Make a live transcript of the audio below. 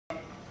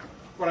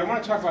what I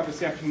want to talk about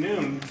this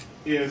afternoon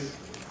is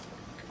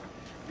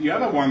the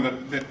other one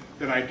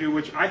that I do,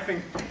 which I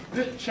think,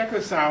 check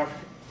this out,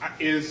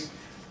 is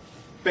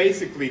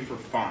basically for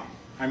fun.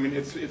 I mean,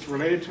 it's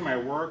related to my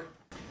work.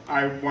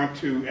 I want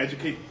to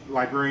educate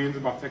librarians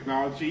about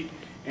technology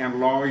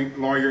and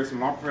lawyers and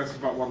law professors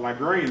about what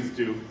librarians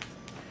do.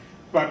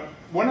 But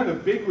one of the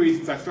big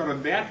reasons I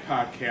started that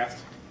podcast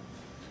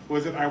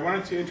was that I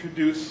wanted to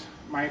introduce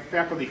my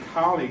faculty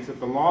colleagues at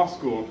the law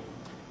school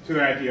to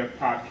the idea of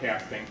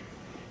podcasting.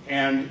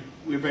 And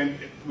we've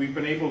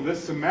been able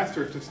this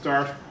semester to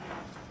start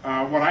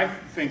what I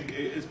think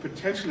is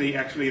potentially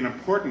actually an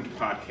important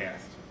podcast.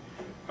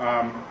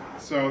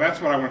 So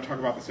that's what I want to talk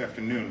about this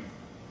afternoon.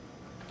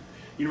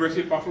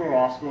 University of Buffalo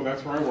Law School,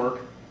 that's where I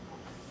work.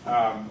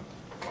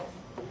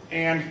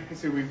 And you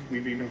see,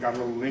 we've even got a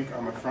little link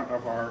on the front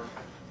of our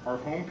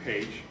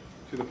homepage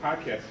to the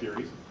podcast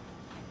series.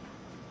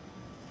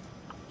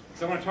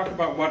 So I want to talk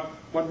about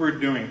what we're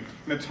doing.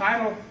 And the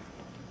title,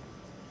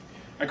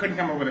 I couldn't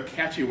come up with a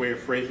catchy way of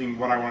phrasing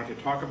what I wanted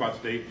to talk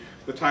about today.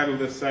 The title of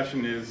this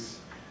session is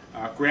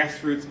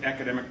Grassroots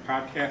Academic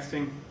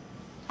Podcasting.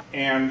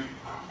 And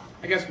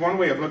I guess one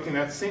way of looking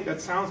at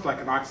that sounds like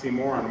an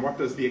oxymoron. What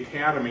does the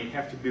academy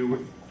have to do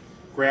with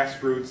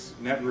grassroots,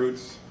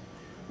 netroots,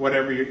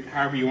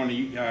 however you want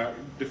to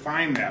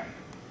define that?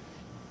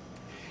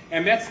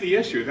 And that's the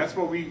issue. That's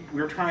what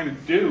we're trying to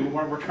do,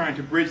 what we're trying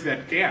to bridge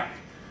that gap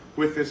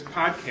with this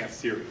podcast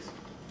series.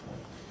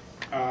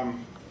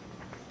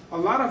 A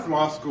lot of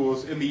law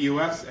schools in the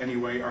US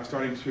anyway are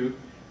starting to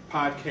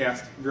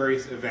podcast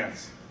various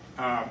events.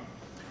 A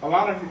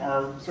lot of them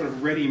are sort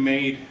of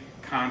ready-made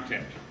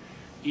content.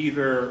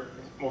 Either,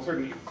 well,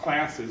 certainly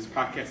classes,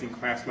 podcasting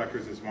class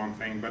lectures is one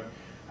thing, but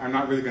I'm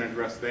not really going to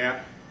address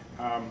that.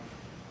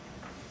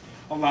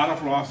 A lot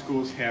of law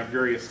schools have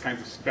various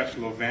kinds of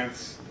special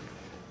events,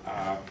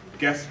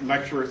 guest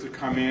lecturers that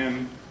come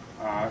in,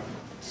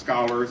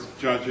 scholars,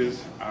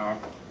 judges,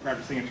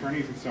 practicing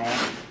attorneys and so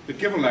on, that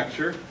give a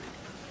lecture,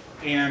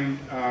 and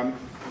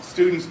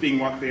students being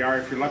what they are,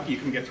 if you're lucky you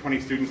can get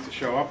 20 students to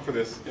show up for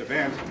this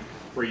event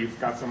where you've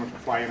got someone to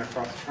fly in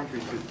across the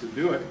country to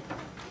do it.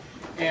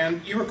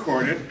 And you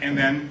record it, and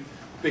then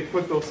they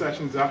put those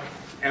sessions up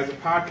as a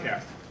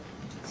podcast.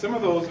 Some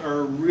of those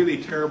are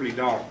really terribly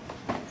dull.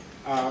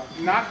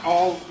 Not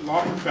all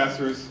law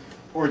professors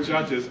or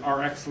judges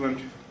are excellent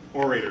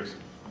orators.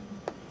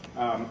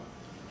 I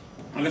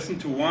listened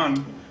to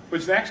one,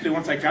 which actually,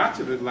 once I got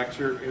to the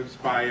lecture, it was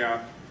by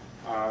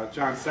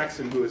John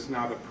Sexton, who is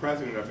now the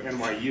president of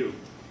NYU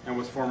and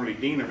was formerly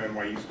dean of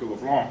NYU School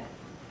of Law.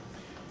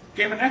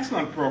 Gave an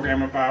excellent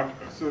program about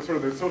sort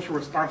of the social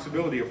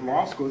responsibility of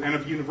law schools and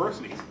of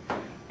universities.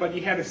 But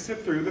you had to sit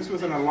through, this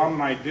was an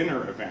alumni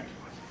dinner event.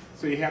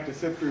 So you had to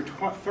sit through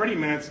 30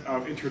 minutes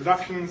of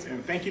introductions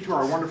and thank you to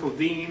our wonderful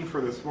dean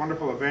for this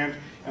wonderful event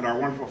and our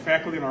wonderful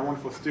faculty and our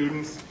wonderful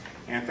students.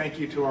 And thank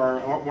you to our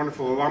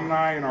wonderful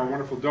alumni and our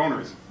wonderful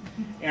donors.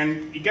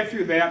 And you get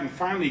through that and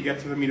finally you get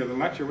to the meat of the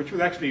lecture, which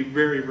was actually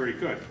very, very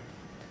good.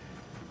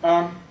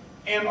 But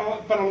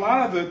a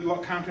lot of the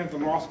content the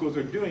law schools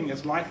are doing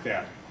is like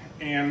that.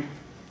 And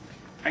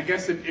I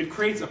guess it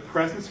creates a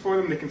presence for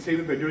them. They can say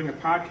that they're doing a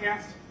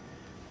podcast,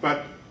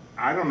 but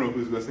I don't know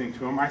who's listening to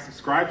them. I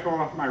subscribe to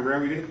all of them. I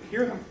rarely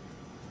hear them.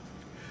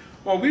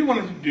 What we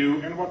wanted to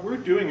do, and what we're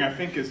doing, I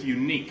think, is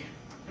unique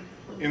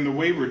in the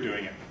way we're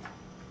doing it.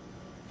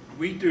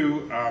 We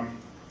do,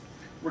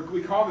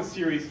 we call the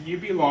series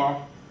UB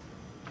Law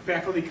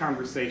Faculty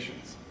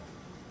Conversations.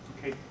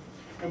 Okay?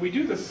 And we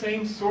do the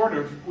same sort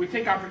of, we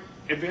take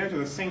advantage of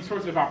the same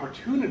sorts of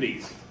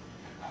opportunities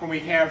when we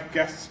have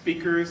guest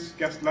speakers,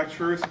 guest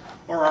lecturers,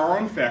 or our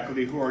own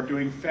faculty who are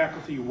doing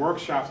faculty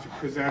workshops to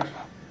present,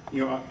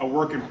 a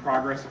work in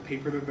progress, a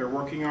paper that they're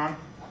working on.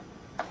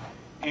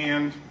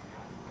 And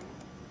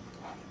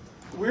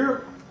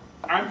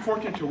I'm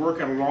fortunate to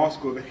work at a law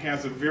school that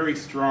has a very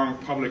strong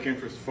public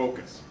interest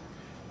focus.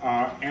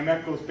 And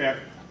that goes back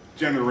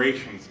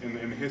generations in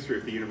the history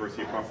of the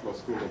University of Buffalo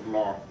School of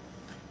Law.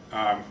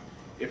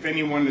 If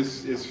anyone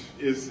is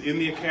in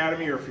the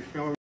academy, or if you're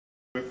familiar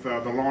with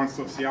the law and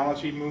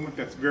sociology movement,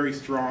 that's very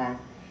strong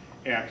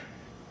at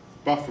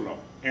Buffalo.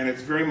 And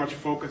it's very much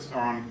focused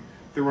on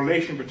the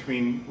relation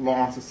between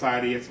law and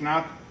society. It's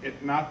not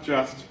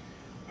just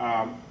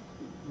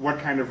what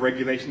kind of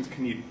regulations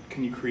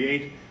can you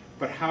create,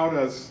 but how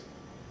does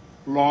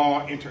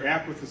law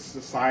interact with the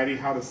society?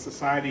 How does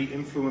society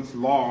influence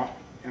law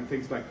and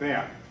things like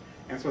that?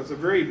 And so it's a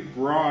very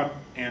broad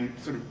and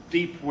sort of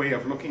deep way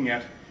of looking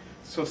at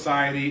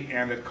society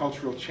and at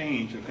cultural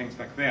change and things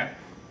like that.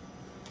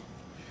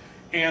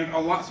 And a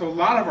lot of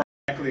our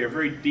faculty are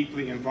very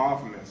deeply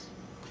involved in this.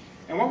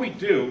 And what we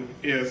do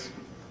is,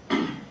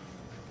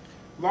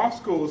 law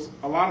schools,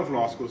 a lot of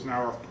law schools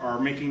now are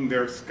making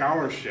their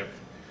scholarship,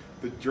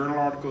 the journal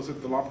articles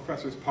that the law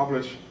professors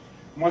publish,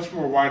 much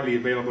more widely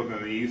available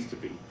than they used to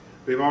be.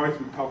 They've always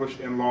been published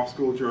in law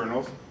school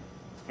journals,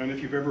 and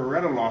if you've ever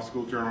read a law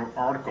school journal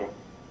article,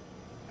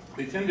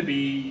 they tend to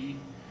be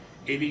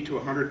 80 to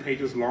 100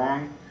 pages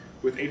long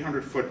with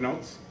 800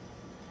 footnotes,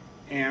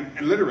 And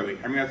literally,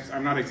 I mean,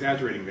 I'm not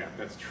exaggerating that,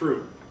 that's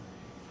true.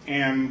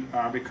 And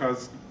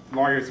because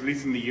lawyers, at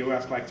least in the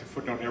US, like to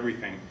footnote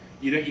everything.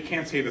 You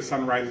can't say the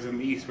sun rises in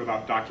the east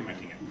without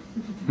documenting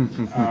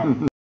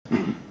it.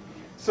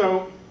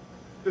 So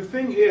the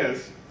thing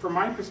is, from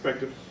my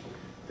perspective,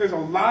 there's a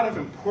lot of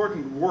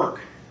important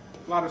work,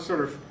 a lot of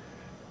sort of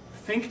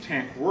think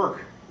tank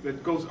work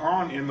that goes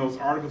on in those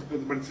articles,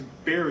 but it's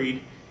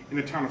buried in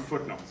a ton of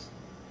footnotes.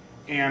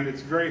 And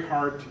it's very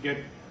hard to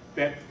get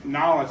that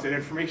knowledge, that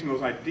information,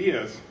 those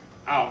ideas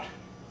out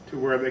to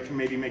where they can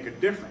maybe make a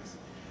difference.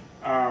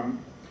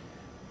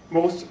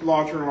 Most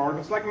law journal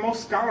articles, like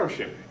most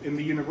scholarship in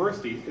the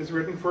university, is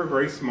written for a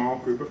very small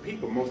group of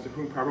people, most of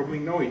whom probably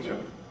know each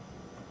other.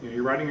 You know,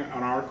 you're writing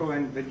an article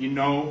and that you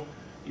know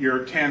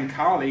your 10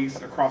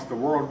 colleagues across the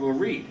world will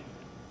read,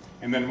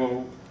 and then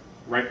we'll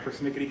write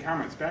persnickety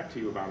comments back to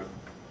you about it.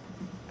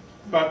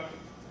 But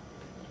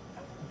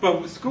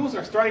schools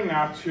are starting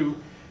now to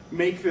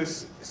make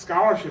this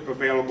scholarship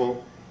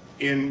available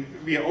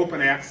via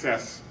open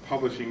access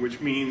publishing, which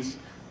means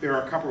there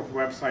are a couple of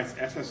websites,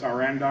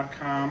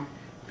 ssrn.com,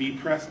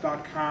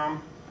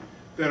 bpress.com,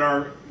 that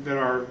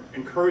are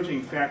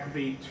encouraging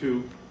faculty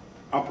to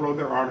upload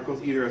their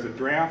articles either as a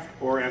draft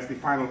or as the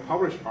final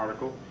published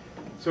article,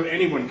 so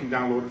anyone can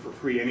download it for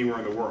free anywhere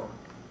in the world.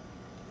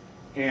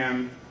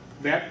 And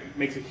that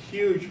makes a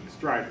huge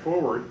stride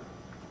forward,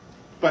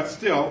 but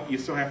still, you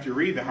still have to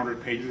read the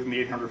 100 pages and the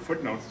 800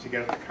 footnotes to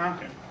get at the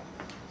content.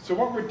 So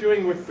what we're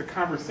doing with the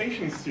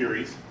conversation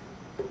series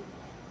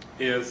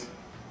is,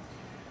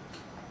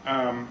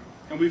 and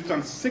we've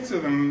done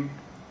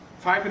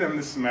 5 of them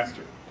this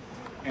semester.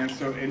 And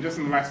so, just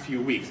in the last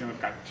few weeks, and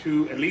we've got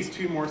at least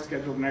two more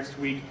scheduled next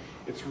week.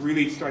 It's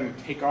really starting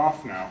to take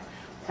off now,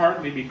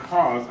 partly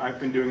because I've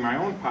been doing my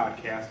own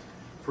podcast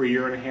for a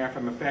year and a half,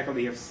 and the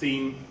faculty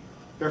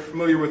they're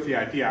familiar with the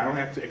idea. I don't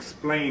have to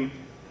explain,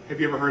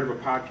 have you ever heard of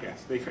a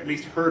podcast? They've at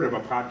least heard of a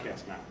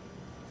podcast now.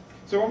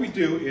 So what we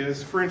do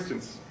is, for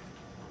instance,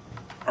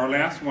 our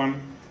last one,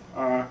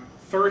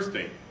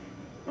 Thursday,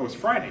 it was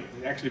Friday,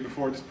 actually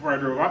just before I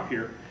drove up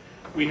here,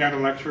 we had a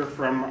lecture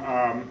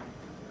from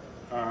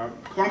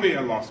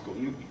Columbia Law School,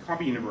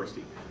 Columbia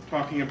University,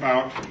 talking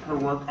about her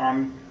work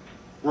on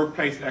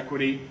workplace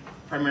equity,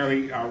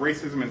 primarily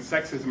racism and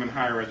sexism in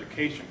higher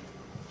education.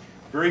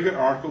 Very good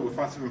article with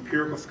lots of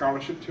empirical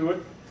scholarship to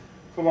it.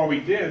 But what we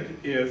did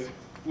is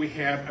we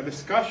had a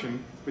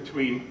discussion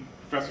between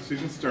Professor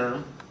Susan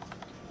Sturm,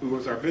 who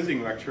was our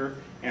visiting lecturer,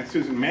 and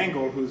Susan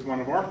Mangold, who's one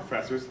of our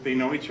professors. They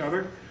know each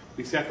other.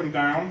 We sat them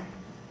down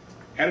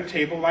at a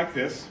table like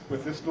this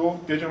with this little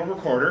digital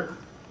recorder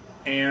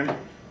and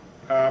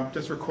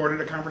just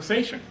recorded a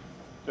conversation.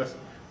 Just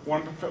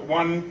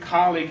one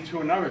colleague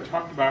to another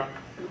talked about,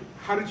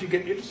 how did you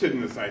get interested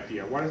in this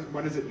idea?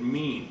 What does it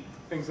mean?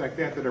 Things like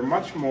that are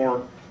much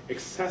more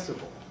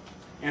accessible.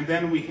 And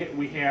then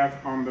we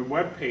have on the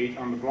web page,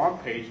 on the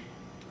blog page,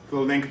 the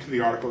link to the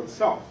article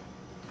itself,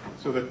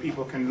 so that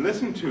people can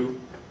listen to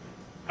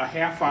a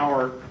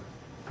half-hour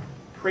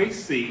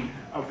précis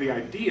of the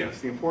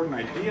ideas, the important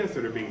ideas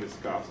that are being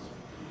discussed.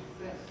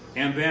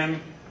 And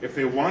then, if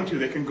they want to,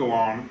 they can go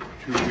on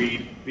to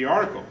read the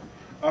article.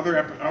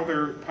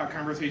 Other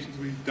conversations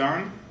we've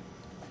done,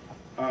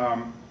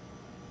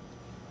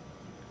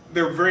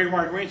 they're very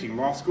wide-ranging.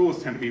 Law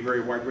schools tend to be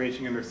very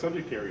wide-ranging in their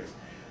subject areas.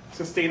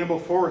 Sustainable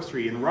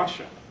forestry in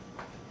Russia.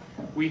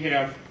 We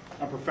have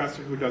a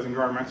professor who does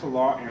environmental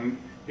law, and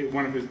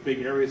one of his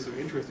big areas of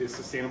interest is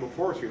sustainable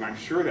forestry, and I'm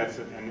sure that's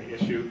an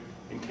issue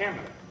in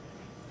Canada,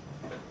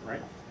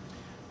 right?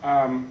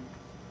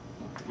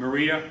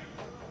 Maria,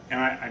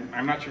 and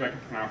I'm not sure if I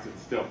can pronounce it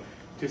still,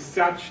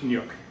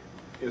 Tisachnyuk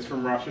is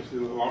from Russia. She's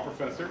a law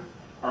professor,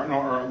 or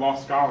a law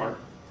scholar.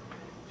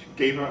 She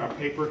gave a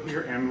paper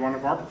here, and one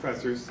of our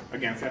professors,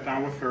 again, sat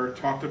down with her,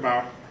 talked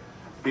about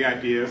the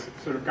ideas,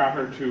 sort of got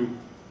her to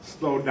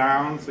slow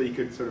down so you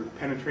could sort of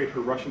penetrate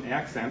her Russian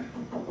accent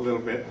a little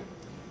bit,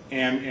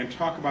 and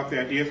talk about the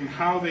ideas and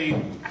how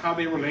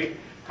they relate,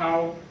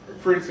 how,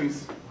 for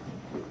instance,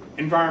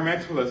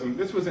 environmentalism,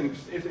 this was an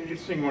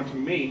interesting one to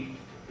me,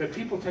 that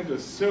people tend to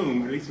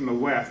assume, at least in the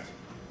West,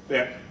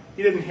 that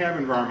you didn't have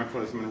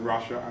environmentalism in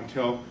Russia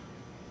until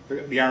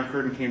the Iron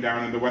Curtain came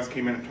down and the West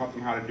came in and taught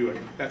them how to do it.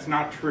 That's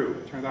not true.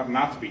 It turns out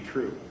not to be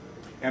true.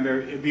 And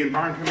the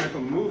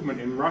environmental movement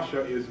in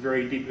Russia is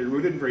very deeply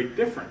rooted and very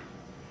different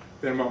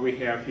than what we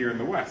have here in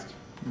the West.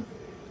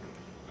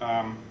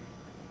 Chwala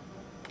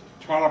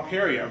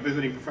Perry, a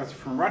visiting professor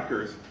from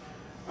Rutgers,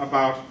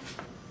 about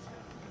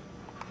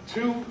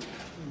two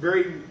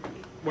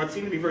what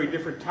seem to be very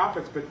different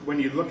topics, but when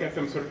you look at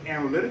them sort of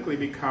analytically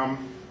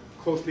become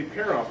closely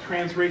parallel.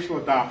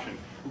 Transracial adoption,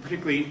 and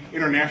particularly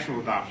international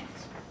adoptions.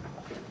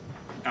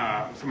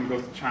 Someone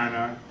goes to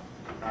China,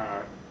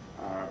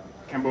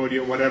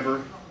 Cambodia,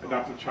 whatever,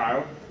 adopt a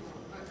child.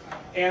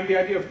 And the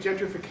idea of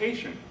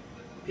gentrification,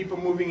 people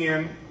moving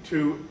in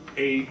to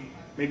a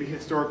maybe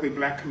historically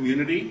black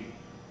community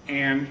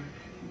and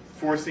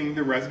forcing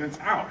the residents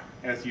out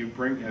as you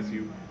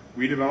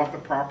redevelop the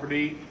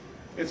property.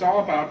 It's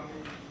all about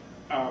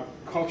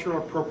cultural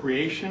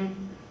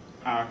appropriation,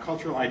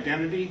 cultural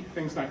identity,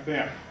 things like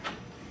that.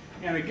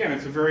 And again,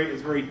 it's a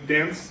very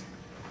dense,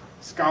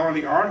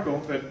 scholarly article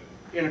that,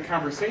 in a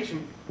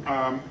conversation,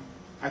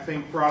 I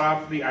think brought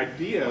out the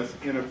ideas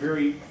in a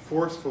very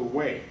forceful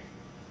way.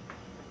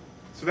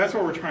 So that's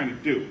what we're trying to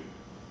do.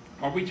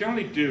 What we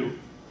generally do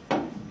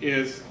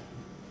is,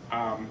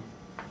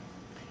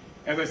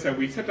 as I said,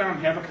 we sit down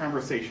and have a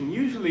conversation,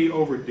 usually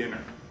over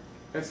dinner.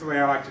 That's the way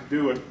I like to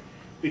do it,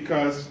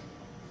 because,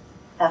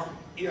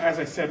 as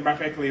I said, my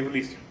faculty have at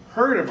least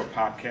heard of a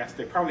podcast.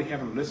 They probably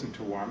haven't listened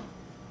to one.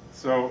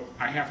 So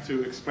I have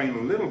to explain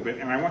a little bit,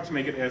 and I want to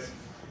make it as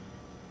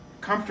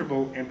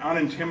comfortable and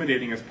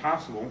unintimidating as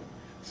possible.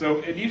 So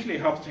it usually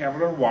helps to have a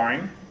little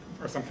wine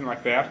or something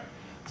like that.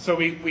 So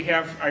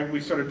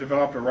we sort of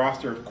developed a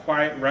roster of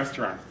quiet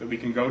restaurants that we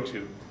can go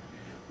to,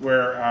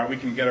 where we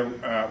can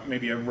get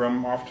maybe a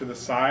room off to the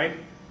side,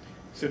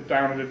 sit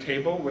down at a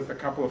table with a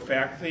couple of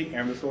faculty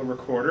and this little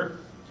recorder,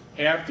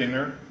 have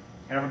dinner,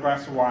 have a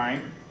glass of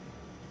wine,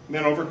 and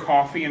then over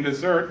coffee and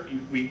dessert,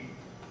 we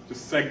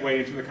just segue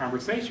into the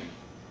conversation.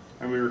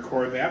 And we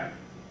record that.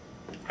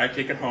 I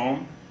take it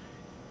home,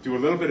 do a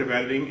little bit of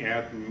editing,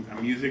 add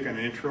music and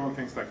an intro and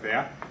things like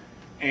that,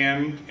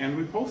 and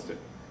we post it.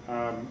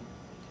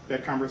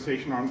 That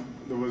conversation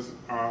was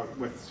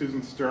with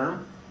Susan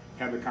Sturm,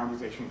 had the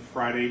conversation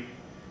Friday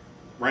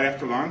right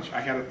after lunch.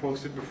 I had it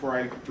posted before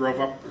I drove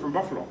up from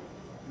Buffalo,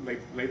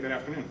 late that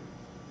afternoon.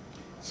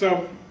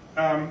 So,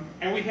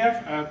 and we have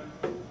a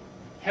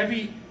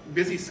heavy,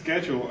 busy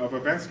schedule of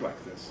events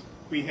like this.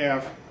 We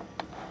have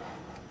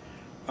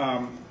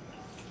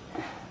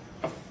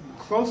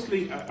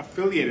closely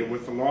affiliated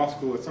with the law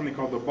school is something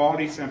called the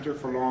Baldy Center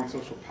for Law and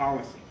Social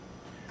Policy,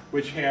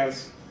 which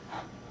has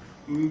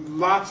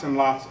lots and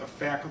lots of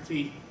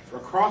faculty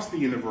across the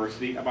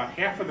university. About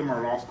half of them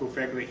are law school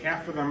faculty,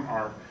 half of them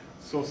are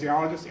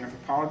sociologists,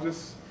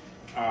 anthropologists,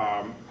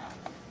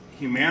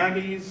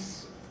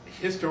 humanities,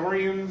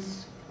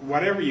 historians,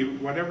 whatever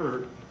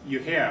you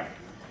have,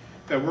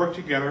 that work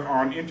together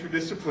on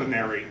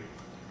interdisciplinary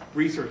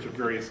research of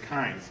various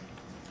kinds.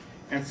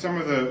 And some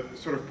of the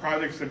sort of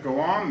projects that go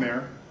on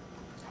there,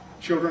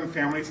 children,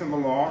 families, and the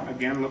law,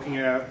 again looking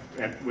at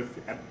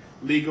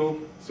legal,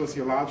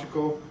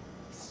 sociological,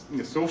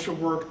 social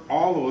work,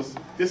 all those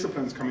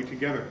disciplines coming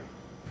together.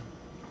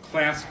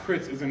 Class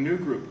Crits is a new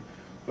group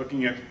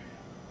looking at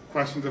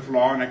questions of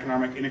law and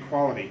economic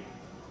inequality,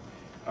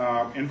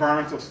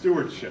 environmental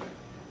stewardship,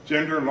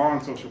 gender, law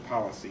and social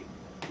policy,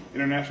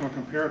 international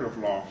comparative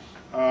law.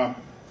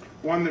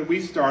 One that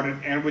we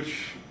started and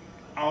which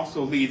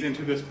also leads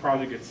into this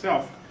project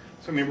itself,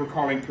 something we're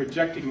calling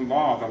Projecting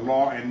Law, the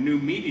Law and New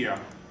Media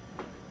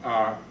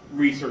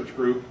research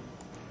group,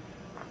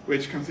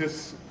 which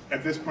consists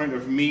at this point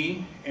of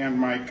me and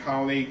my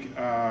colleague,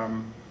 I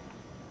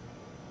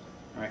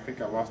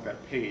think I lost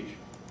that page,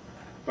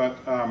 but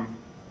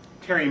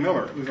Terry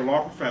Miller, who's a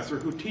law professor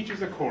who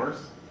teaches a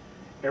course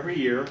every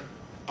year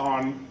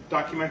on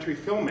documentary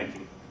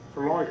filmmaking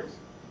for lawyers,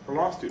 for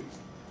law students.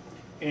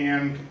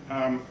 And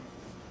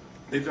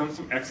they've done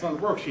some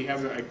excellent work. She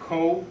has a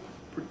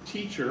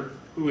co-teacher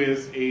who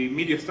is a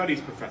media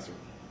studies professor.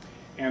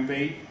 And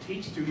they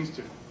teach students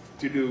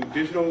to do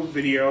digital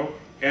video,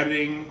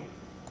 editing,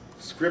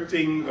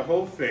 scripting, the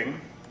whole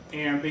thing.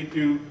 And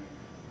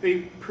they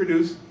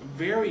produce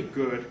very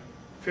good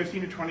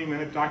 15 to 20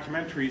 minute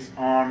documentaries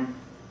on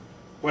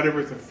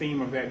whatever the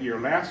theme of that year.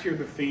 Last year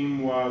the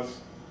theme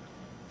was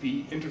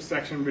the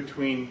intersection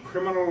between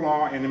criminal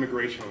law and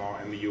immigration law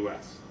in the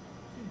U.S.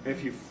 And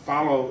if you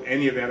follow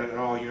any of that at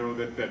all, you know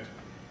that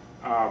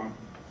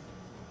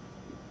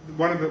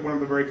one of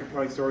the very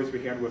compelling stories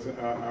we had was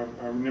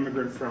an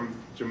immigrant from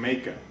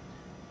Jamaica,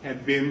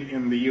 had been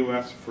in the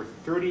U.S. for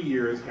 30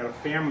 years, had a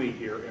family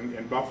here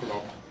in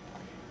Buffalo.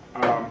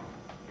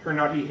 Turned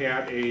out he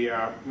had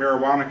a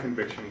marijuana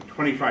conviction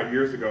 25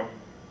 years ago.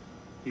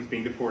 He's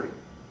being deported.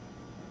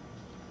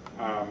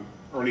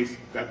 Or at least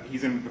that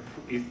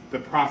the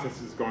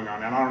process is going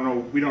on. And I don't know,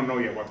 we don't know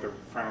yet what the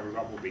final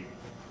result will be.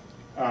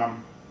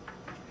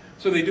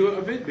 So they do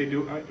a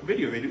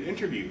video, they do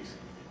interviews,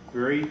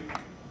 very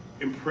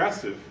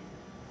impressive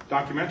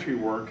documentary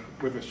work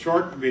with a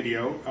short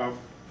video of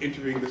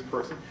interviewing this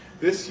person.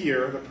 This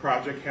year, the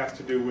project has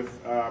to do with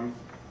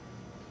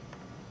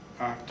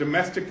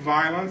domestic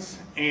violence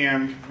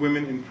and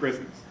women in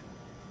prisons,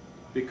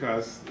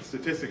 because the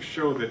statistics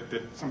show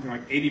that something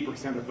like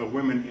 80% of the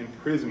women in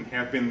prison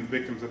have been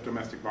victims of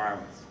domestic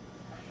violence.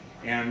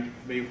 And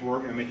they've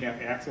worked, and they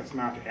have access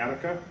now to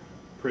Attica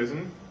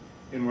prison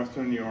in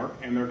Western New York,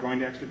 and they're going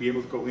to actually be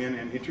able to go in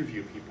and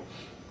interview people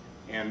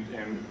and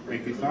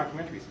make these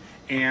documentaries.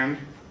 And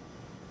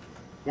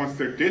once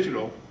they're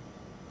digital,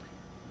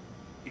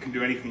 you can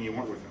do anything you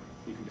want with them.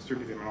 You can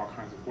distribute them in all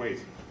kinds of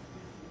ways.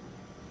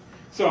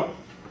 So,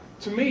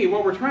 to me,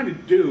 what we're trying to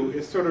do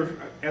is sort of,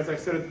 as I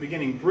said at the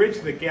beginning, bridge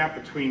the gap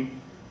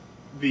between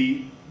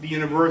the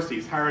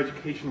universities, higher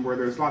education, where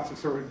there's lots of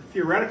sort of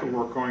theoretical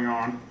work going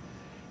on,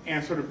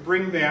 and sort of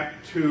bring that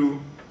to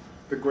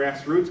the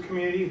grassroots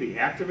community, the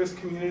activist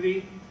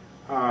community,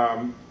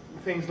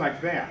 things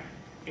like that.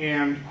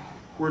 And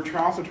we're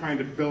also trying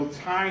to build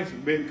ties,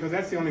 because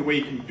that's the only way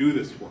you can do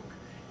this work.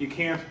 You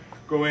can't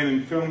go in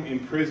and film in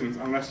prisons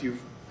unless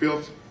you've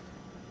built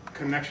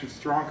connections,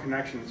 strong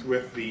connections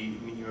with the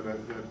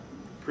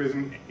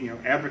prison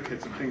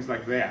advocates and things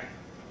like that.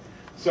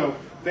 So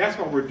that's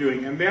what we're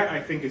doing, and that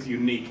I think is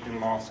unique in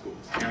law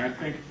schools, and I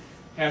think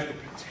has the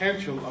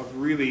potential of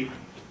really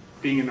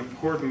being an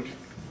important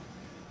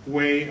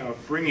way of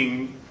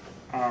bringing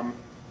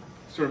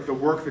sort of the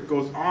work that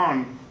goes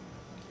on,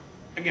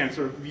 again,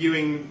 sort of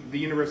viewing the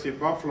University of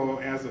Buffalo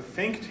as a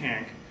think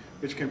tank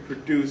which can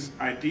produce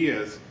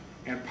ideas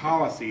and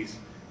policies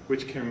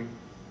which can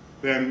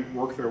then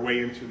work their way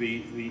into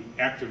the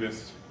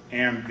activists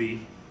and the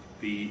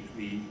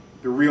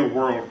real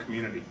world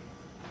community.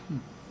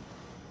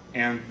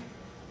 And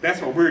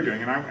that's what we're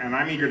doing, and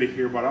I'm eager to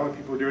hear what other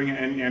people are doing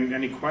and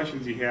any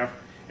questions you have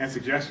and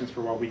suggestions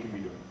for what we can be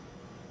doing.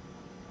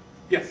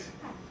 Yes?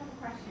 I have a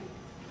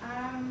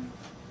question.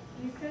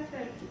 You said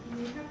that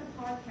you have the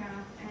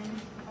podcast and you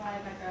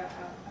provide like a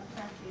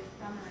press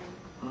summary,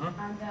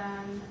 and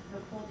then the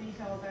full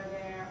details are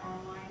there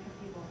online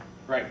for people.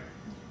 Right.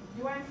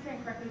 Do I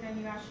understand correctly then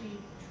you actually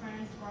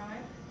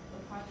transcribe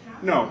the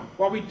podcast? No.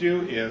 What we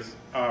do is,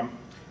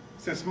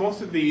 since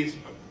most of these,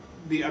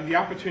 the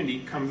opportunity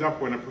comes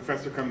up when a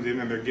professor comes in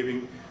and they're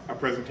giving a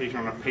presentation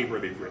on a paper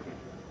they've written.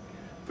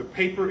 The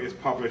paper is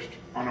published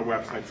on a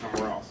website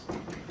somewhere else.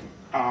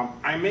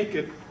 I make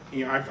it,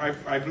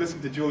 I've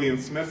listened to Julian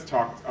Smith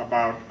talk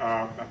about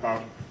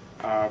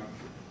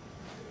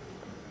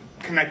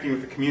connecting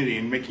with the community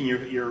and making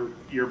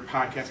your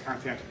podcast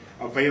content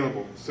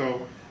available.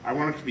 So I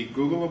want it to be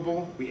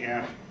Googleable. We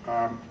add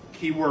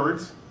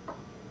keywords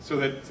so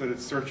that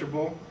it's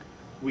searchable.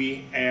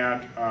 We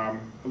add a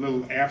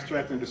little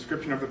abstract and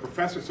description of the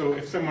professor. So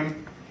if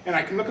someone, and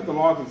I can look at the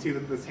logs and see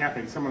that this is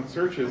happening. Someone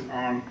searches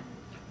on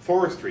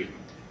forestry,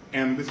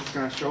 and this is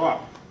going to show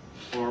up,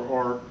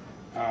 or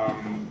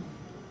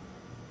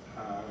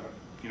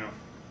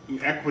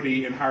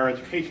equity in higher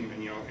education,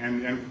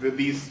 and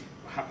these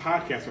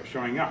podcasts are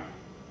showing up.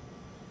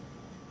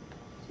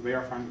 So they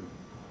are finding them.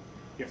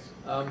 Yes.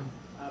 I'm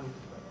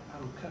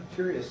kind of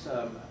curious.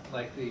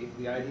 Like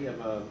the idea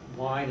of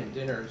wine and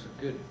dinner is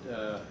a good,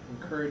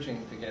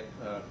 encouraging to get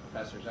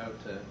professors out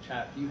to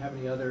chat. Do you have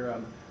any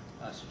other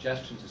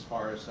suggestions as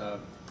far as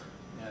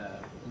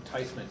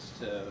enticements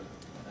to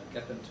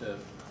get them to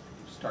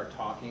start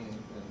talking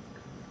and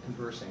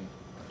conversing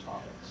on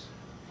topics?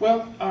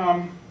 Well,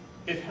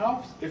 it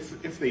helps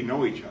if they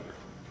know each other.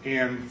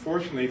 And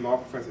fortunately, law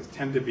professors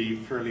tend to be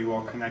fairly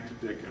well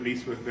connected, at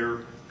least with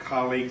their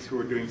colleagues who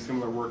are doing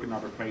similar work in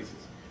other places.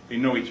 They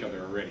know each other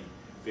already.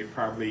 They've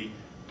probably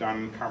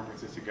done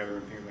conferences together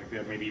and things like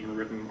that, maybe even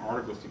written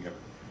articles together.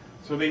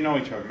 So they know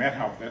each other, and that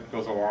helps. That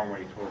goes a long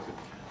way towards it.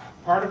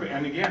 Part of it,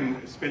 and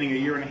again, spending a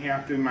year and a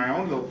half doing my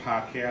own little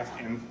podcast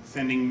and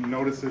sending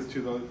notices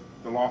to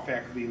the law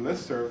faculty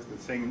listservs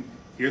that saying,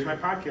 here's my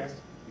podcast,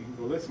 you can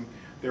go listen.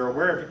 They're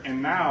aware of it,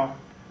 and now,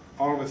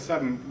 all of a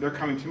sudden, they're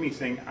coming to me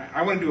saying,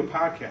 I want to do a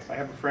podcast. I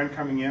have a friend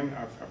coming in,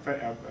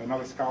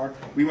 another scholar,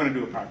 we want to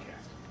do a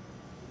podcast.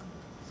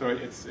 So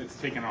it's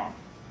taken off.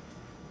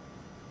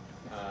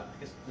 I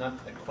guess not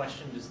a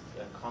question, just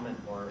a comment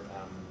more.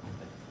 I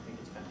think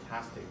it's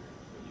fantastic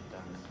what you've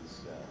done. This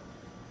is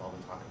while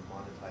we're talking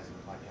monetizing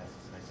the podcast,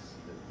 it's nice to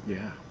see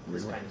that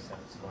this kind of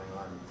stuff is going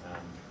on.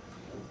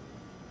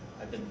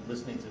 I've been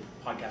listening to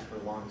podcasts for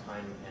a long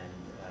time, and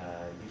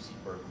UC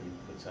Berkeley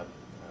puts up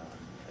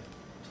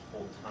a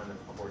whole ton of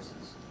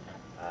courses.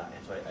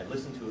 And so I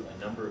listened to a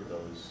number of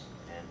those,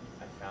 and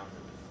I found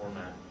that the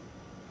format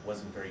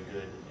wasn't very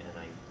good, and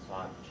I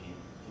thought, gee,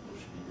 people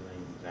should be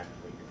doing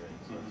exactly what you're doing.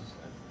 So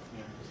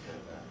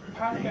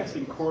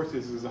podcasting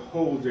courses is a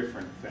whole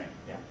different thing.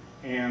 Yeah.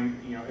 And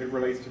it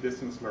relates to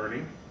distance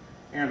learning,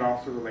 and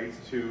also relates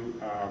to,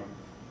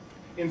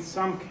 in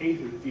some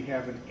cases, if you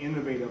have an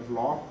innovative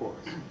law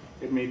course,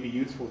 it may be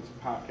useful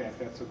to podcast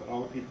that so that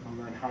other people can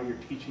learn how you're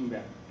teaching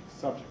that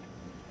subject.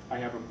 I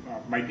have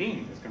my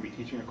dean is going to be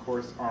teaching a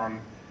course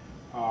on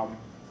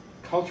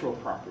cultural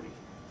property,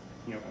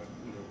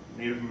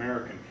 Native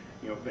American,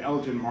 the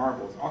Elgin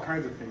marbles, all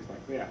kinds of things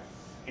like that.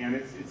 And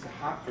it's a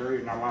hot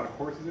area, not a lot of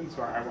courses in,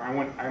 so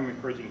I'm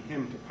encouraging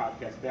him to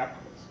podcast that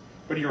course.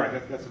 But you're right,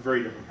 that's a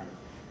very different kind of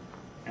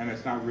thing. And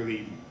it's not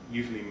really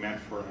usually meant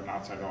for an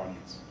outside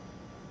audience.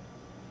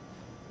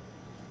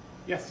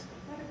 Yes?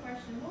 I have a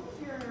question. What was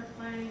your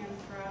planning and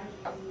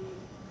strategy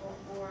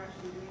for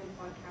actually doing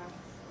the podcast?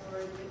 Or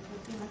did it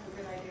seem like a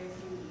good idea if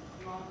you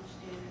launched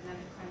in and then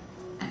it kind of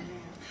grew from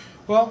there?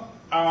 Well,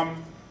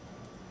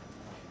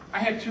 I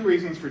had two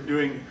reasons for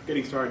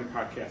getting started in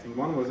podcasting.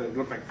 One was it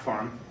looked like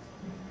fun.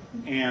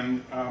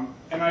 And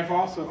I've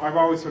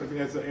always sort of,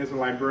 as a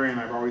librarian,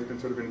 I've always been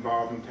sort of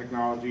involved in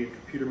technology and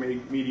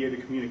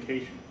computer-mediated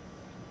communication.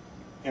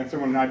 And so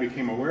when I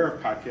became aware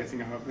of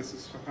podcasting, I thought this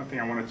is something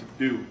I wanted to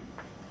do.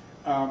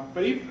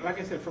 But even, like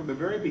I said, from the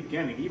very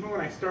beginning, even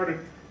when I started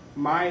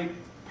my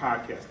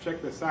podcast,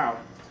 check this out,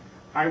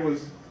 I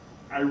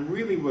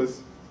really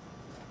was,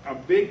 a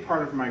big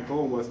part of my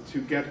goal was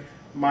to get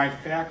my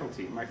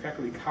faculty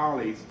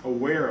colleagues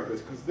aware of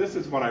this, because this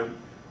is what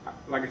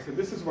like I said,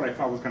 this is what I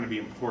thought was going to be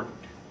important,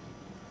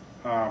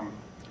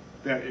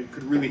 that it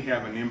could really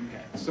have an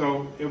impact.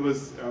 So it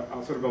was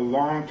a sort of a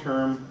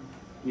long-term,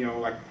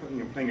 like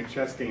playing a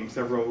chess game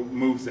several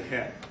moves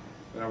ahead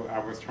that I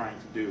was trying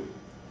to do.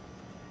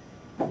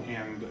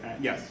 And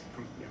yes,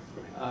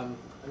 go ahead.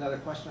 Another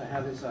question I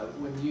have is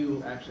when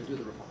you actually do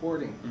the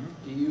recording,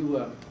 do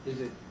you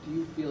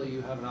feel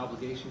you have an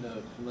obligation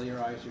to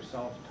familiarize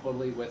yourself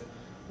totally with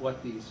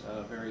what these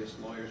various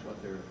lawyers,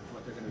 what they're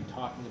going to be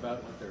talking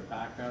about, what their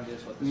background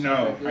is, what the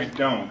subject is? No, I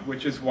don't,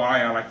 which is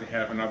why I like to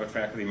have another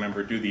faculty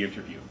member do the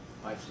interview.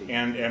 I see.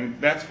 And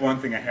that's one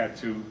thing I had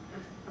to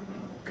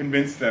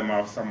convince them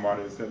of somewhat,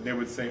 is that they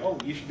would say, oh,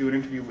 you should do an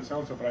interview with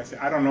so-and-so, but I say,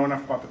 I don't know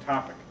enough about the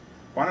topic.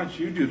 Why don't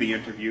you do the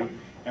interview,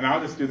 and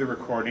I'll just do the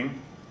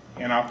recording,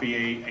 and I'll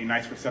be a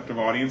nice receptive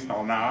audience, and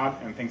I'll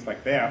nod and things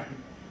like that.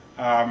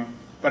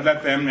 But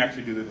let them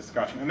actually do the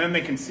discussion. And then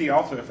they can see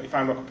also, if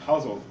I look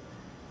puzzled,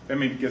 that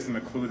maybe gives them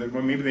a clue that,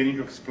 well, maybe they need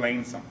to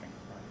explain something.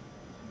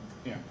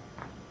 Yeah.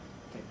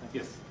 Okay,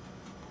 Yes.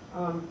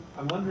 I'm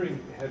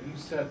wondering, have you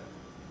set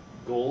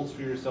goals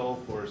for yourself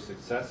or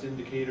success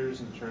indicators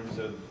in terms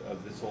of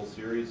this whole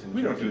series?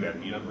 We don't do that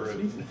in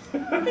universities.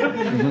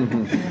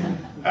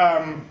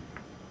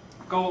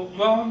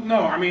 Well,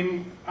 no, I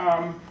mean,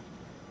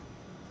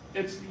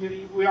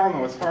 we all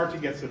know it's hard to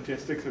get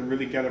statistics and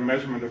really get a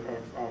measurement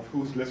of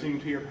who's listening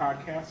to your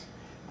podcast.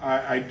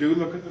 I do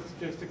look at the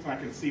statistics, and I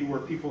can see where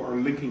people are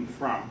linking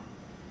from.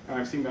 And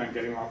I've seen that I'm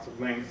getting lots of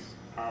links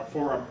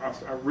for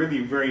a really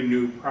very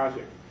new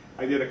project.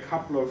 I did a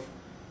couple of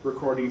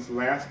recordings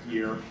last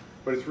year,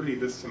 but it's really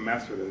this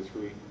semester that it's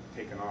really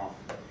taken off.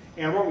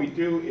 And what we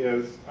do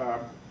is,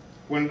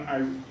 when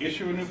I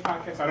issue a new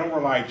podcast, I don't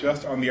rely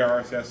just on the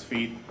RSS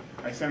feed.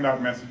 I send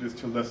out messages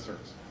to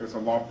listservs. There's a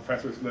law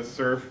professors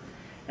listserv,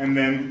 and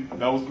then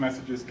those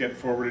messages get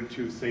forwarded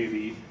to, say,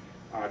 the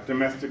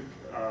domestic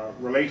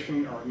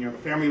relation, or the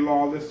family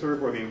law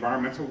listserv, or the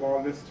environmental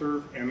law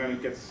listserv, and then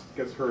it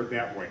gets heard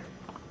that way.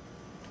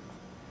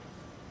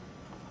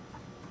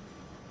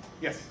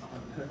 Yes.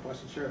 Another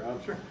question, sure.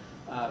 Sure.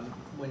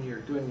 When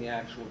you're doing the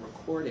actual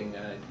recording,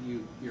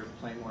 you're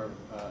playing more of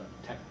a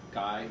tech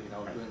guy,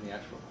 doing the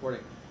actual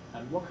recording.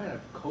 And what kind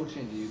of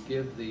coaching do you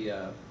give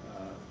the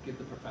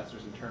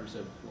professors in terms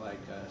of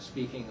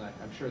speaking? Like,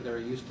 I'm sure they're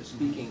used to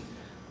speaking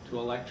to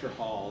a lecture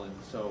hall, and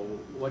so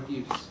what do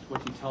you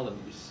tell them?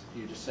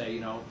 Do you just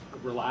say,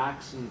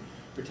 relax and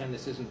pretend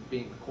this isn't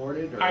being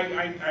recorded? Or?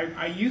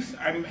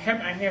 I'm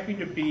happy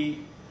to be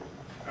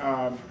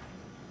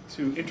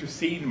to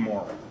intercede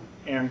more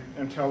and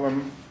tell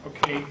them,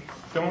 okay,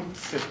 don't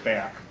sit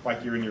back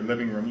like you're in your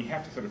living room. You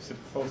have to sort of sit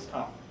close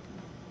up,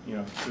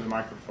 to the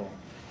microphone,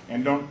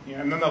 and don't.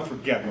 And then they'll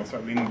forget, and they'll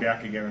start leaning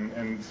back again.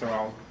 And so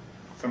I'll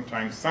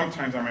sometimes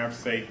I might have to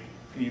say,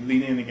 can you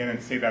lean in again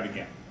and say that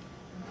again?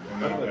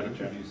 And what about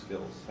interview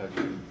skills? Have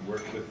you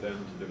worked with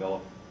them to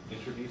develop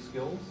interview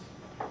skills?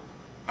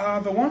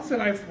 The ones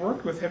that I've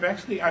worked with have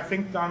actually, I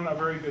think, done a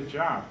very good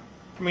job.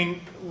 I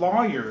mean,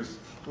 lawyers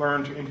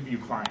learn to interview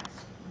clients.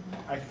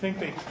 I think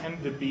they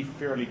tend to be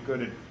fairly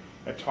good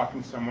at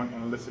talking to someone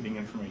and eliciting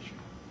information.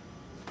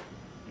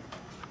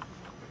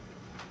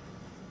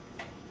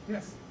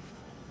 Yes?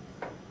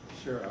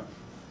 Sure.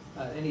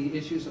 Any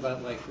issues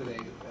about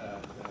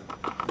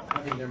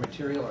having their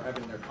material or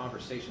having their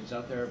conversations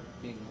out there,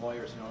 being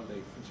lawyers, are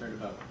they concerned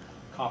about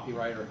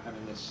copyright or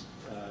having this,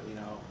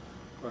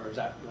 or is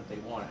that what they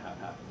want to have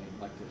happen?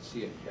 They'd like to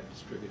see it get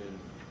distributed?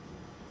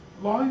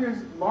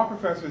 Law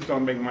professors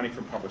don't make money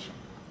from publishing,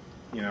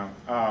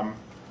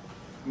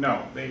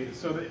 No,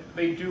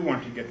 they do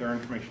want to get their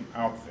information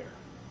out there.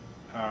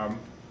 I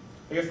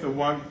guess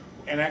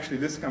and actually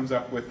this comes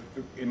up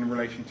in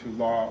relation to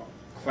law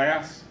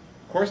course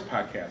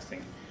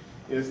podcasting,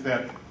 is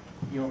that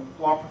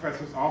law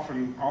professors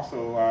often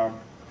also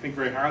think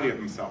very highly of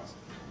themselves,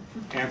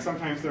 and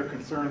sometimes they're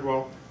concerned.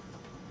 Well,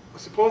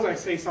 suppose I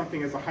say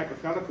something as a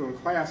hypothetical in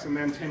class, and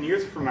then 10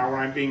 years from now, when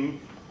I'm being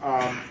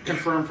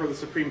confirmed for the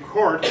Supreme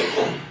Court,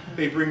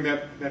 they bring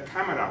that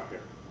comment out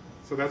there.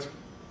 So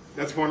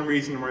that's one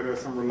reason why there's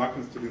some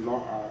reluctance to do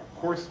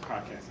course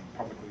podcasting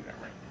publicly that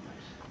way.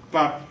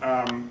 But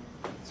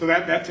so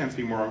that tends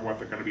to be more of what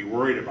they're going to be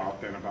worried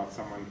about than about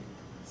someone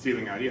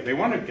stealing ideas. They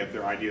want to get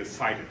their ideas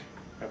cited.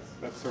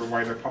 That's sort of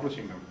why they're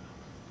publishing them.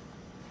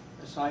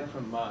 Aside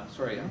from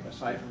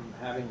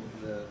having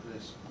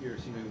you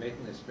seem to be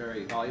making this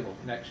very valuable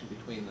connection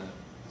between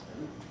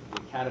the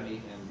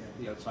academy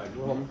and the outside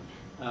world.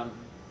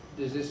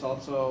 Does this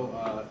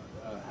also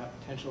have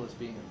potential as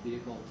being a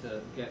vehicle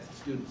to get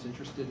students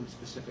interested in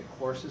specific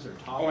courses or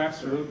topics? Oh,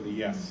 absolutely,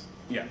 yes.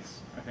 Yes,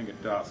 I think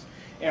it does.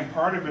 And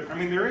part of it, I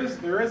mean, there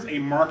is a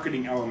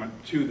marketing element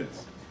to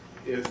this,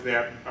 is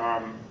that,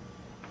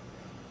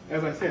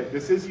 as I said,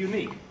 this is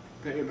unique,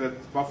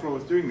 that Buffalo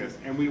is doing this,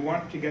 and we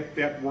want to get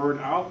that word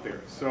out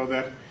there so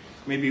that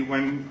maybe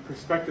when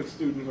prospective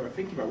students are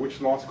thinking about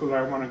which law school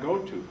I want to go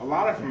to, a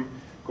lot of them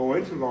go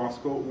into law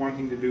school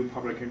wanting to do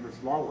public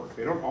interest law work.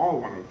 They don't all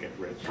want to get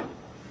rich.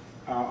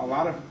 A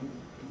lot of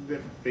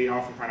that they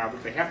often find out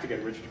that they have to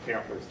get rich to pay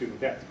off their student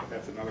debts, but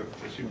that's another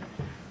issue.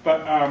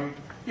 But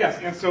yes,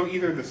 and so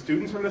either the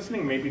students are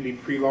listening, maybe the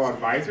pre-law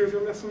advisors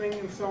are listening,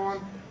 and so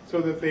on, so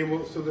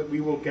that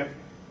we will get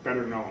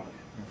better known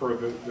for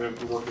the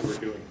work that we're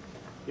doing.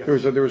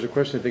 Yes. There was a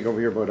question, I think, over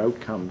here about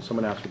outcomes.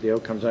 Someone asked what the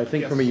outcomes. I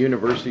think Yes. from a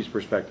university's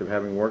perspective,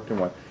 having worked in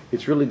one,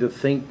 it's really the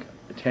think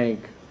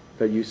tank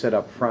that you set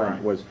up front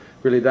Right. was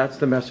really, that's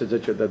the message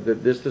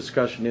that this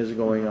discussion is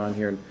going on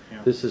here, and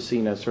Yeah. this is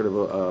seen as sort of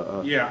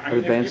an If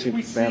advanced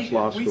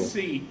law if we school.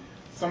 see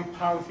some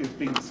policies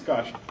being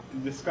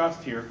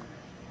discussed here,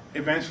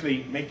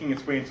 eventually making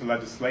its way into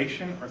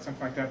legislation or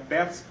something like that,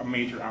 that's a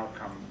major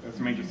outcome. That's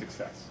a major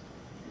success.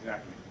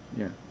 Exactly.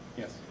 Yeah.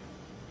 Yes.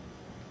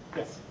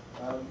 Yes.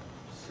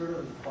 Sort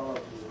of follow up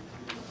to the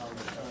comment.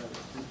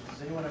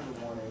 Does anyone ever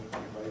want anything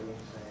in writing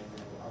saying,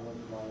 I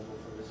wasn't liable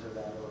for this or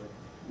that, or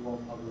you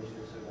won't publish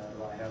this or that,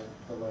 or I have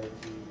the right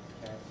to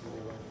cancel?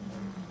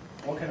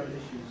 What kind of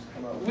issues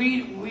come up?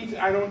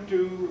 I don't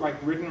do like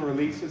written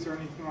releases or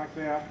anything like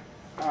that.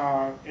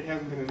 It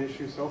hasn't been an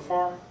issue so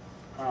far.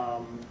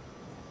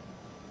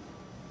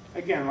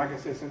 Again, like I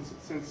said,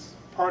 since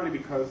partly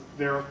because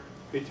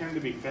they tend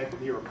to be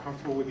faculty who are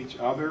comfortable with each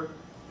other,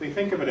 they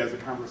think of it as a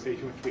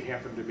conversation which we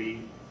happen to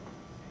be.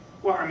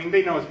 Well, I mean,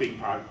 they know it's being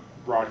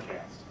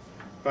broadcast,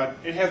 but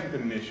it hasn't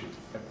been an issue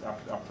up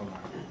till now.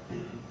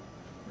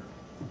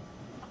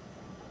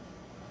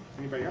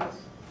 Anybody else?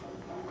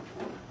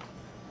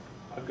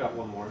 I've got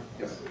one more.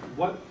 Yes.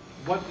 What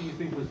do you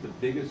think was the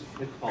biggest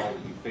pitfall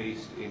that you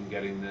faced in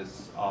getting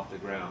this off the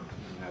ground,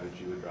 and how did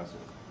you address it?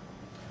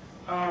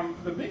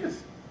 The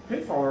biggest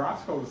pitfall or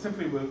obstacle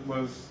simply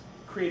was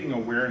creating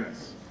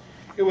awareness.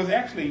 It was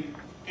actually,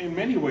 in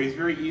many ways,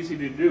 very easy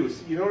to do.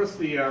 So you notice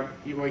you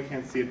really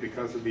can't see it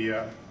because of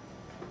the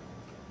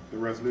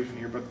resolution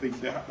here, but the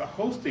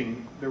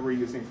hosting that we're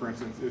using, for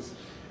instance, it's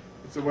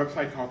a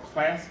website called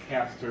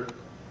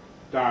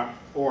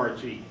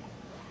classcaster.org,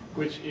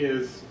 which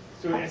is,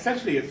 so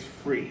essentially it's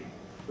free.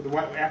 But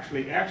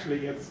actually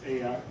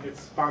it's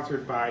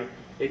sponsored by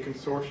a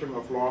consortium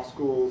of law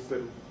schools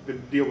that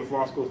deal with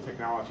law schools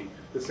technology,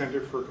 the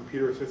Center for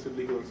Computer Assisted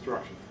Legal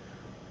Instruction.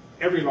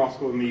 Every law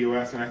school in the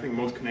U.S., and I think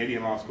most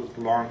Canadian law schools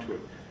belong to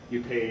it.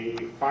 You pay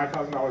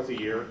 $5,000 a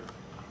year,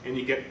 and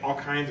you get all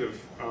kinds of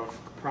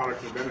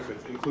products and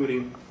benefits,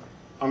 including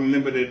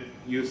unlimited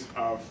use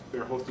of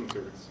their hosting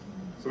service.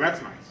 So that's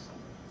nice.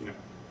 You know,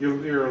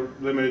 you're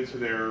limited to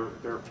their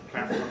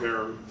platform,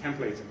 their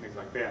templates and things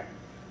like that.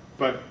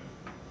 But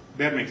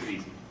that makes it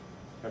easy,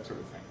 that sort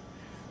of thing.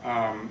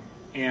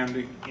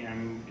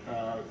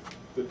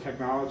 The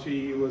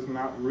technology was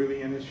not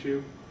really an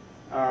issue.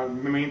 The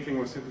main thing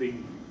was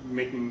simply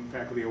making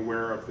faculty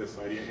aware of this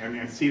idea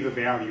and see the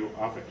value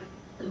of it.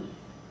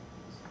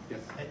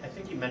 Yes? I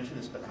think you mentioned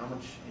this, but how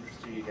much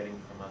interest are you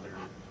getting from other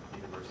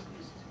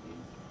universities to be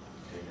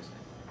doing this?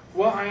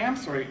 Well, I am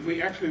sorry.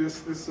 We actually,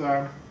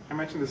 I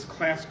mentioned this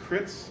Class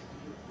Crits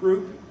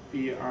group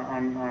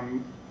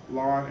on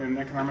law and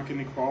economic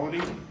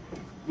inequality.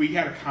 We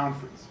had a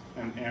conference,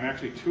 and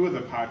actually two of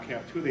the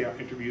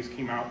interviews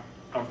came out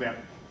of that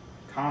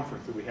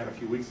conference that we had a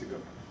few weeks ago.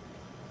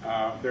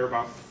 There are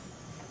about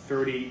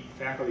 30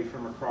 faculty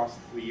from across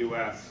the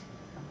U.S.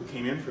 who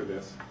came in for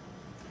this,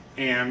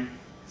 and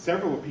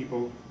several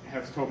people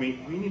have told me,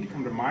 you need to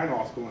come to my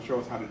law school and show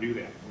us how to do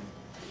that.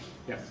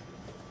 Yes.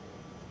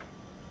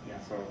 Yeah,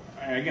 so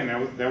again,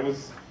 that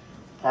was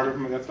part of,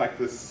 that's like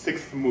the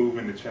sixth move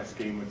in the chess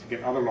game, was to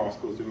get other law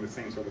schools doing the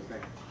same sort of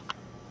thing.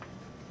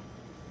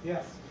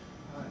 Yes.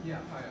 Yeah,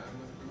 hi, I'm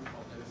with a group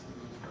called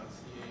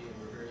NSCLeads.ca, and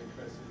we're very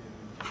interested in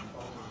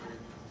following various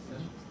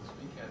sessions this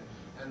weekend.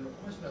 And the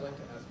question I'd like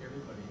to ask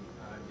everybody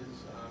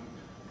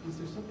is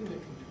there something that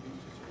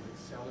contributes to sort of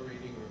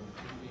accelerating or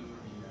improving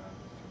the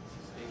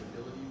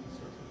sustainability of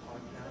these sorts of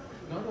podcasts?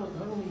 Not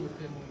only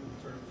within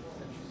sort of,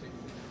 as you say,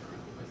 within the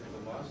curriculum of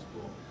the law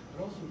school,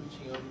 but also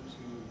reaching out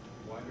to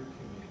wider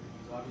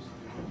communities. Obviously,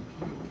 there are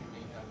people who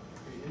may have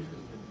great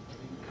interest in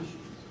legal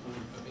issues,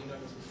 but may not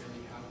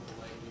necessarily have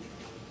the language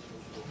for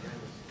social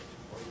awareness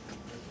or even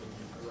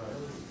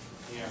morality.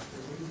 Yeah.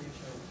 So what do you reach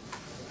out?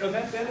 No,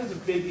 that is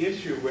a big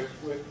issue with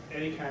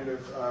any kind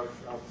of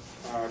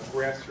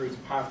grassroots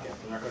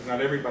podcasting, because not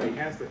everybody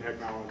has the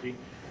technology.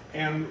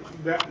 And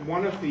that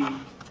one of the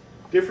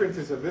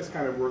differences of this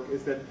kind of work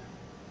is that,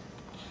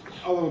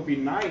 although it would be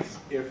nice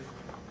if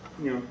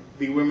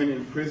the women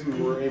in prison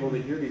were able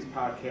to hear these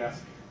podcasts,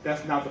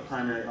 that's not the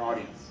primary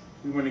audience.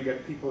 We want to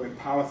get people in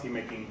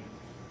policy-making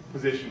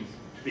positions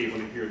to be able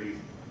to hear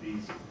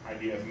these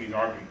ideas and these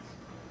arguments.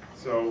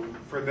 So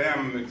for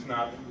them, it's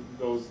not,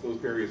 those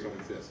barriers don't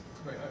exist.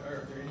 Right,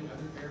 are there any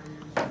other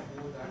barriers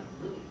for that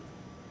group?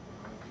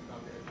 Have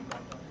you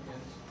bumped up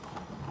against?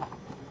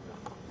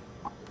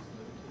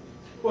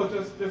 Well,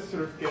 just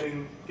sort of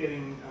getting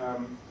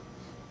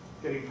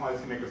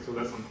policymakers to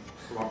listen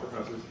to law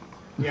professors.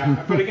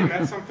 Yeah, but again,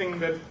 that's something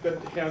that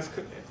has.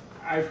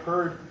 I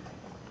heard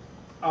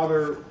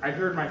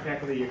my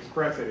faculty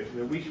express it,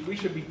 that we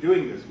should be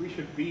doing this. We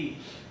should be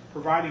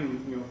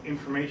providing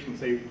information,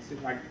 say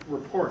like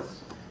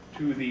reports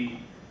to the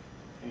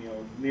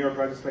New York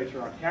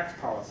legislature on tax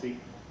policy,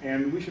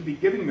 and we should be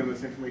giving them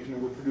this information,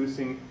 and we're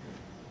producing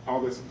all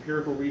this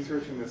empirical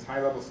research and this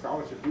high-level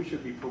scholarship. We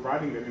should be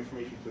providing that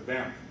information to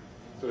them,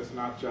 so it's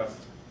not just,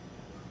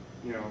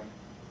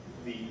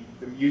 the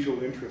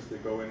usual interests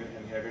that go in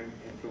and have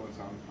influence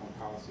on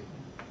policy.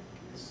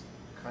 It's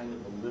kind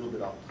of a little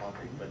bit off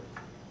topic, but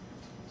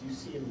do you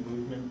see a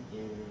movement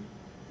in,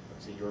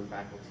 let's say, your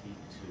faculty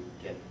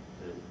to get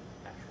the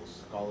actual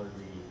scholarly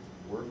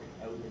work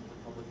out into the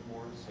public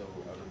more? So,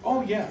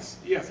 Oh yes,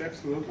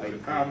 absolutely.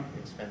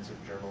 Expensive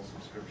journal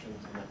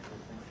subscriptions and that sort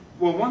of thing.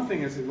 Well, one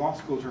thing is that law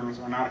school journals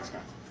are not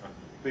expensive.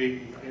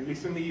 They, at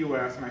least in the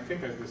U.S., and I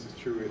think that this is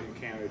true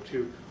in Canada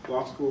too,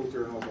 law school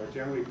journals are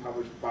generally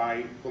published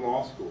by the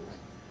law schools,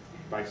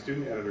 by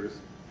student editors,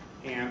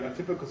 and a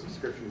typical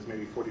subscription is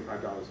maybe $45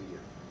 a year.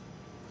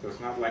 So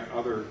it's not like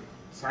other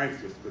science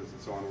disciplines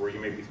and so on, where you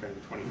may be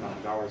spending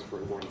 $20,000 for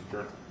a one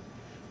journal.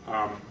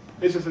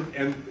 It's just,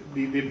 and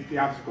the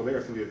obstacle there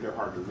is simply that they're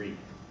hard to read,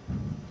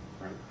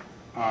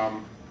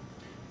 right?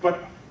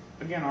 But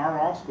again, our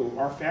law school,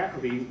 our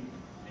faculty,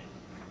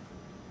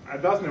 a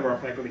dozen of our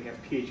faculty have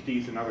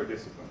PhDs in other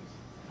disciplines,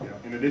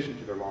 in addition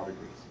to their law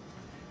degrees,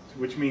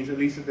 which means at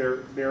least that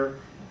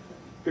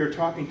they're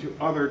talking to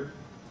other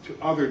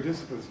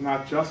disciplines,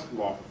 not just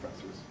law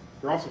professors.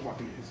 They're also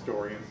talking to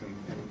historians and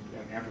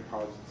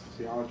anthropologists and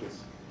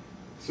sociologists.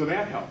 So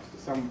that helps to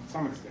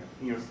some extent.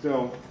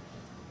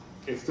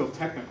 It's still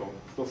technical,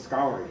 still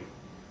scholarly.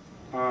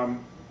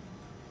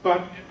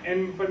 But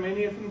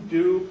many of them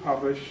do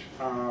publish,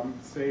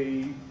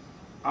 say,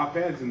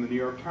 op-eds in the New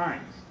York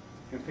Times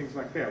and things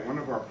like that. One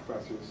of our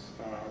professors,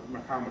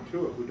 Makao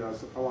Matua, who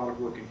does a lot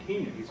of work in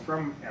Kenya, he's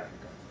from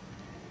Africa,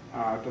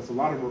 does a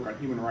lot of work on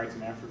human rights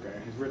in Africa,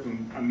 and has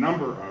written a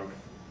number of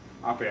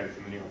op-eds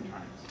in the New York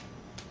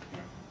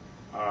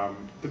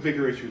Times. The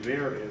bigger issue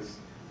there is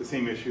the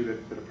same issue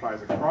that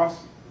applies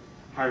across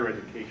higher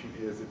education,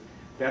 is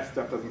that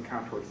stuff doesn't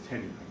count towards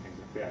tenure and things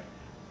like that.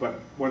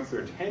 But once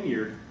they're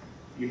tenured,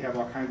 you have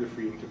all kinds of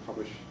freedom to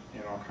publish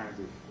in all kinds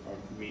of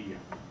media.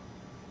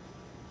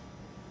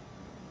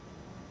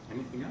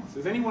 Anything else?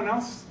 Is anyone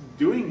else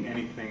doing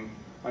anything?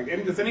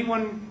 And does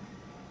anyone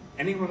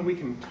we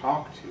can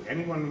talk to,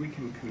 anyone we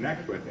can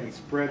connect with and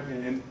spread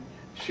and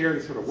share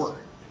this sort of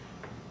work?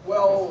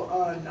 Well,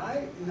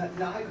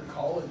 Niagara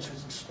College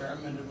has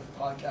experimented with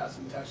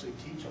podcasting to actually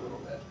teach a little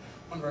bit.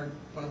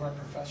 One of our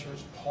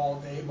professors,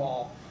 Paul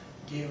Dayball,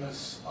 gave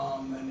us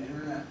an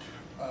internet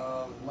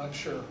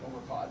lecture over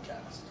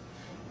podcast.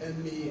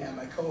 And me and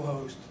my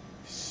co-host,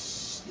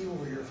 Steve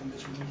over here from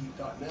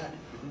thisweekgeek.net,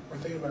 we're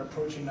thinking about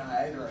approaching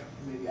Niagara,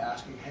 maybe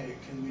asking, hey,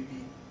 can we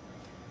be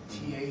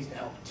TAs to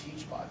help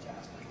teach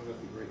podcasting? Oh,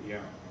 that'd be great,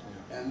 yeah.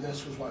 And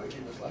this was why we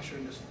gave this lecture,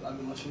 and I've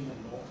been listening to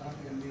them the whole time,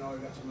 and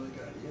I've got some really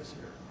good ideas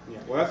here.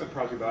 Yeah, well, that's a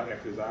project I'd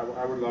have to do.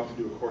 I would love to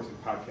do a course in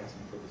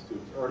podcasting for the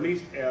students, or at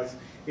least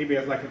maybe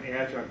as like an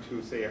adjunct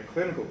to, say, a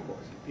clinical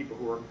course. People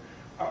who are,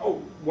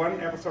 one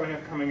episode I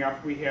have coming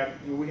up, we had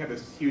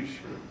this huge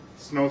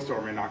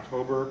snowstorm in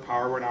October.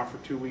 Power went out for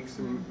 2 weeks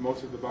in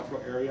most of the Buffalo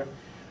area.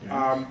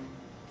 Yeah.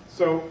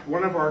 So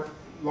one of our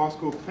law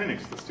school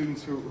clinics, the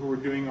students who were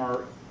doing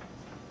our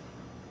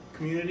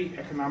community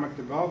economic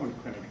development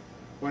clinic,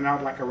 went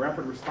out like a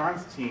rapid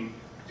response team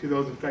to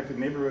those affected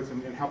neighborhoods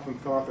and helped them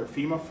fill out their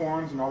FEMA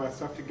forms and all that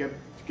stuff to get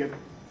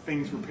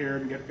things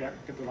repaired and get their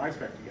lives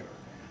back together.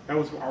 That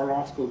was our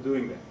law school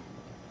doing that.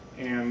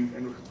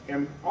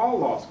 And all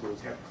law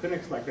schools have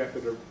clinics like that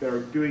that are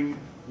doing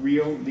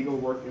real legal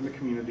work in the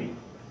community.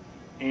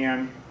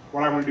 And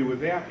what I want to do with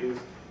that is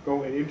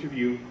go and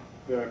interview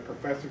the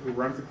professor who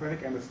runs the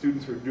clinic and the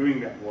students who are doing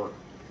that work,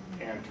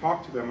 and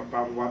talk to them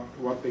about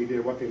what they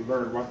did, what they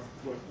learned,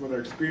 what their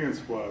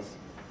experience was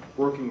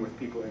working with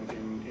people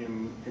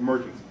in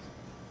emergencies.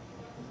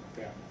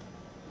 Yeah.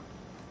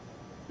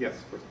 Yes,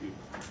 first you.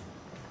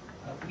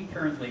 We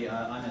currently,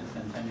 I'm at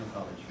Centennial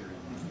College here in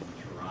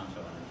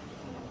Toronto on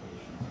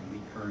communications, and we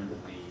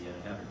currently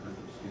have a group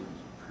of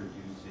students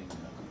producing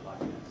a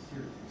podcast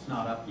series. It's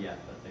not up yet,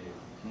 but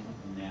they've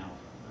now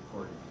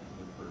recorded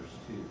the first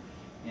two.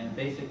 And it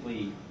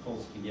basically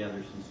pulls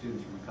together some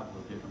students from a couple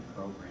of different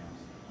programs,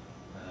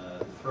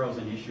 throws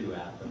an issue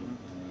at them,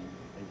 and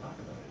they talk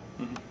about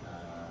it.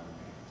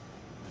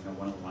 I know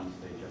one of the ones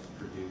they just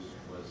produced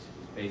was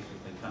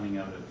basically coming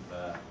out of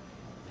the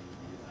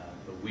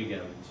Wig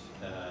Out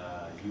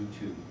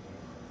YouTube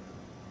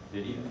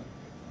video,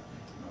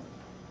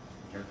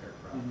 hair care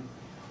product.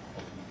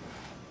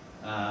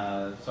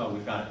 So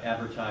we've got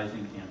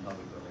advertising and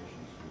public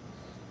relations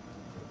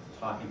students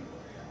talking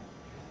about that.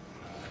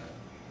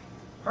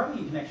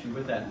 Partly in connection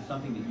with that, and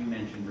something that you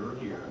mentioned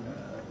earlier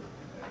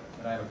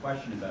that I have a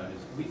question about,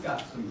 is we've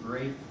got some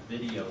great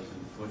videos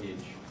and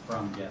footage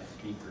from guest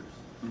speakers.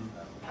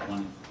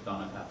 One is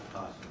Donna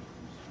Papakossi,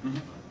 who's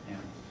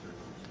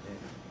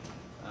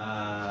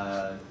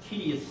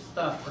tedious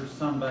stuff for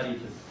somebody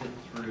to sit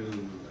through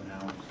an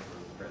hour's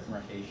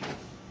presentation.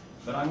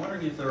 But I'm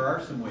wondering if there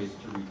are some ways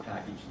to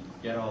repackage them,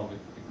 get all the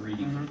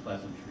greetings and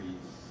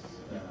pleasantries,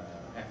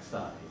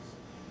 excise,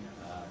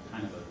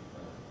 kind of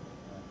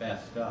a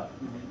best of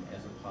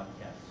as a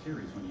podcast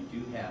series. When you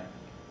do have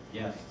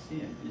guests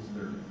in, is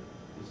there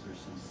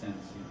some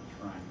sense in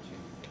trying to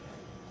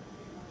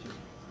just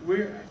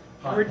We're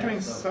doing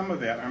some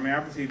of that. I mean,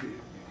 obviously,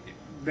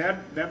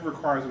 that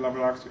requires a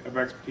level of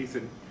expertise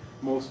that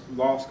most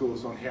law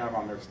schools don't have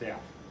on their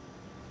staff.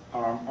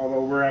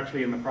 Although we're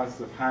actually in the process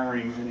of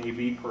hiring an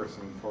AV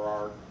person for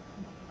our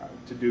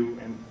to do,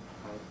 and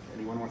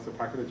anyone wants to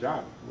apply for the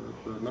job,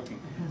 we're looking.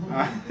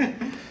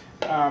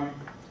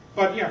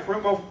 But yeah,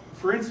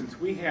 for instance,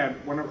 we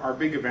had one of our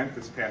big events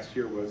this past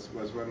year was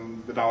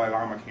when the Dalai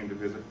Lama came to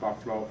visit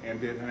Buffalo and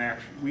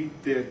we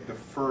did the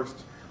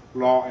first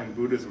Law and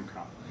Buddhism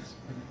conference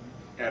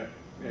at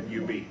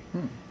UB.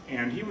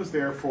 And he was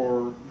there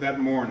for that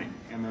morning,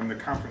 and then the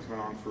conference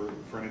went on for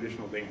an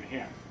additional day and a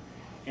half.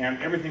 And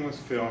everything was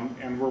filmed,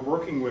 and we're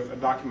working with a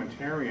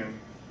documentarian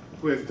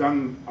who has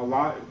done a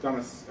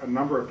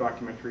number of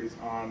documentaries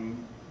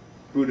on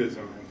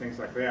Buddhism and things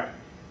like that.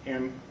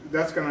 And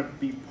that's going to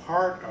be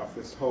part of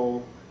this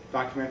whole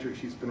documentary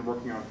she's been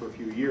working on for a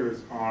few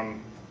years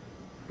on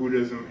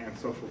Buddhism and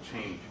social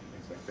change and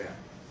things like that.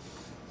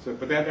 So,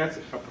 but that's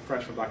a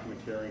professional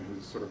documentarian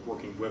who's sort of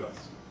working with us.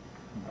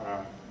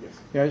 Yes.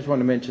 Yeah, I just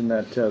wanted to mention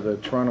that the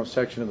Toronto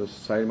section of the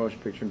Society of Motion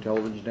Picture and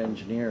Television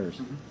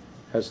Engineers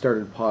has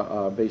started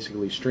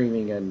basically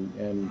streaming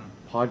and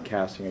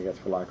podcasting, I guess,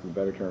 for lack of a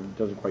better term. It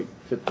doesn't quite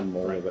fit the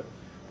mold of it.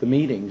 The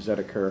meetings that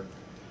occur.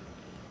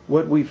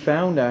 What we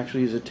found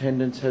actually is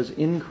attendance has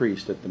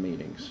increased at the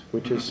meetings,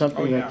 which is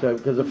something that,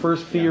 because the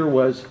first fear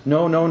was,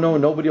 no,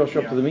 nobody will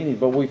show up to the meetings.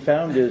 But what we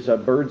found is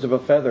birds of a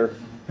feather.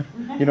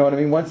 You know what I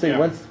mean? Once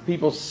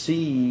people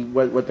see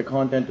what the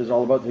content is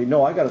all about, they say,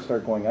 no, I got to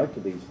start going out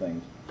to these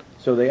things.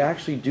 So they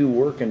actually do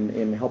work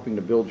in helping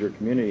to build your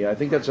community. I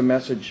think that's a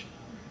message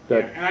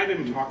that... And I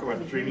didn't talk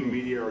about streaming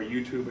media or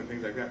YouTube and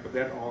things like that, but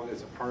that all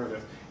is a part of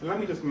this. And let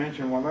me just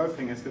mention one other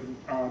thing is that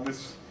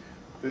this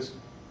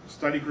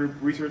study group,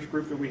 research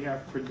group that we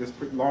have for this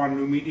law and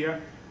new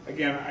media,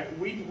 again,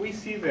 we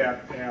see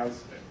that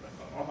as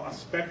a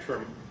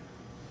spectrum,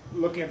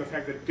 looking at the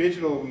fact that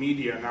digital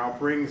media now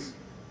brings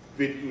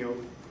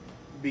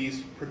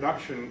these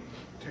production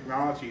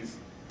technologies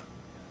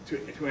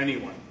to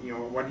anyone.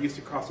 What used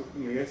to cost,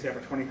 you used to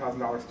have a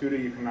 $20,000 studio,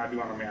 you can now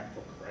do on a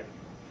MacBook, right?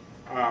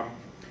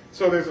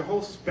 So there's a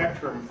whole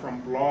spectrum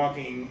from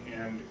blogging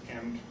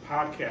and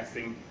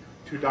podcasting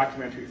to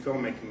documentary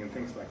filmmaking and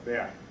things like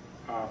that,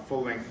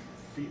 full-length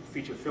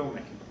feature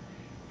filmmaking.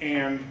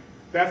 And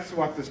that's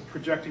what this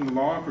Projecting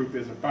Law group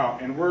is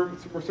about. And we're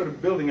sort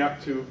of building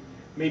up to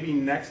maybe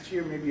next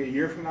year, maybe a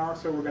year from now or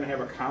so, we're going to have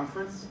a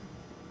conference.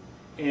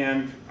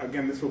 And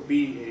again, this will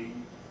be a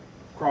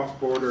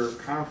cross-border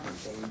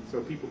conference. And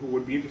so people who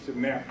would be interested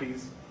in that,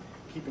 please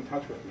keep in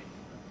touch with me.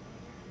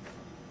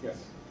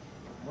 Yes?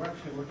 We're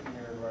actually working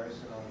here at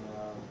Ryerson on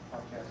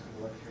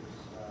podcasting lectures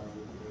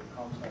with the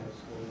Comp Science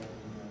School and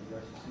the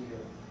RCC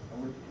here.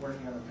 And we're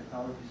working on the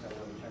technology side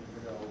where we're trying to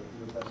figure out what would be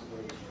the best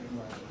way to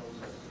streamline the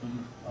process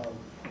of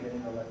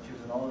getting the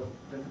lectures and all the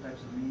different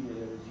types of media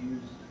that is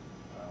used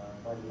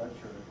by the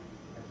lecturer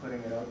and putting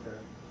it out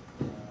there,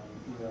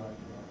 either on a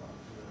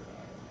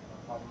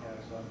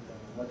podcast or on the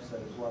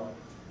website as well.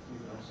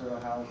 Sort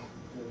of how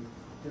the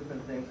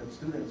different things that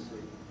students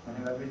see and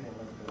have everything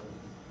like the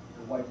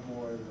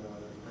whiteboard, the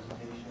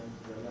presentation,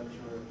 the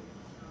lecturer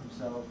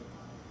himself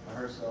or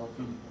herself,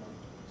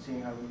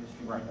 seeing how we can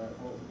streamline that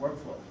whole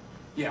workflow.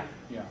 Yeah.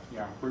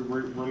 We're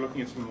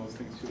looking at some of those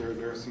things too.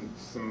 There are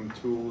some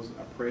tools.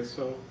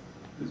 Presso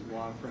is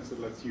one, for instance,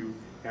 that lets you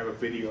have a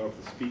video of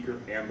the speaker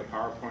and the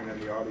PowerPoint and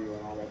the audio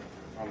and all that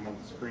on one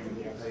screen.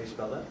 Yes. How do you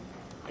spell that?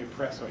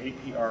 Presso,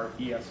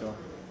 A-P-R-E-S-O.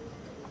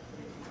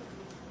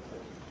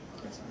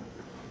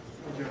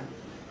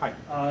 Hi.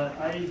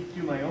 I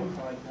do my own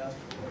podcast.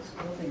 It's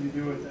nothing to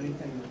do with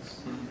anything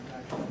that's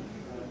actually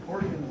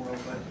important in the world,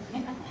 but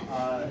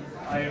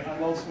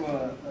I'm also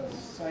a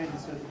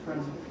scientist at the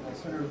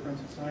Center of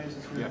Forensic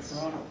Sciences here in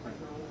Toronto.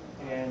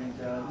 And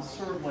this is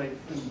sort of like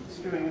been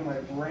stewing in my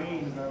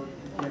brain about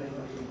getting a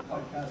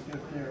podcast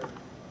out there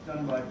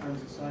done by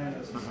forensic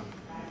scientists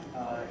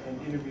and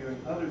interviewing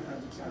other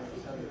forensic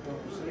scientists, having a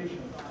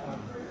conversation on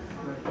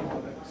current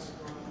topics,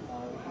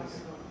 because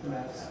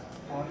mass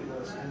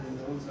populace and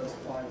knows us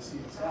by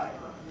CSI.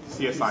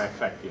 CSI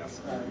effect,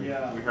 yes.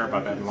 Yeah. We heard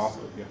about that in law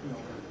school. Yeah.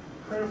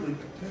 Incredibly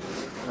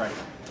fictitious. Right.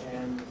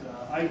 And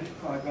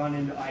I've gone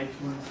into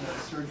iTunes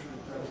and searched for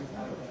forensic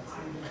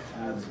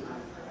podcasts.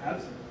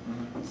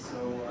 Absolutely.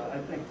 So I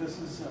think this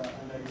is a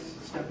nice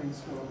stepping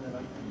stone that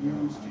I can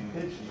use to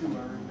pitch to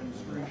our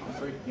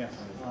administration. Yes.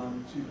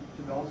 To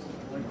develop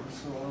something like this.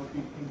 So I'll be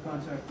in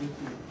contact with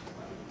you.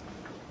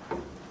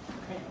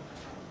 Okay.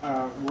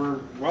 We're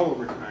well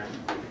over time.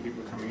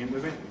 People coming in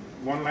with it.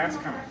 One last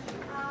comment.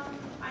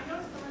 I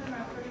know some of them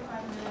are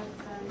 35 minutes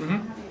and having a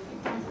few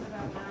comments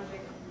about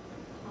magic.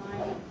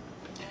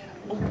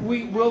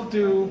 We will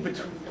do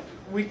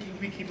we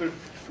keep it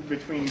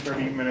between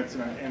 30 minutes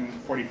and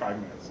 45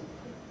 minutes.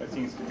 That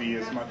seems to be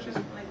as much as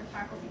like the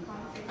faculty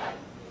conversation.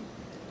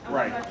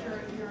 right. About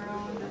your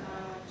own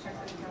check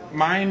this out?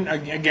 Mine,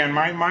 again,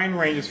 mine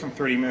ranges from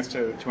 30 minutes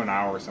to an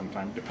hour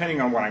sometimes, depending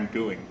on what I'm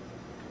doing,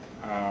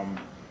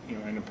 you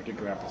know, in a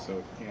particular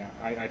episode. Yeah,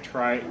 I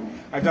try.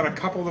 I've done a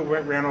couple that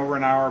ran over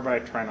an hour, but I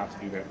try not to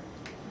do that.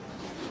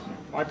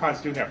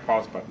 iPods do have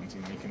pause buttons,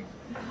 you know, you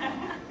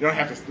don't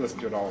have to listen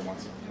to it all at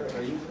once.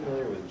 Are you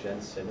familiar with Jen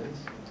Simmons?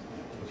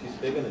 She's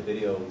big in the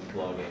video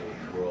blogging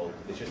world.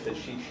 It's just that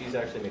she's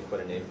actually made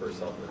quite a name for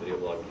herself in the video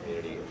blogging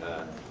community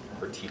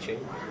for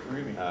teaching.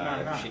 Really?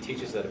 She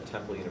teaches at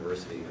Temple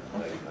University.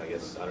 I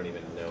guess I don't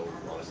even know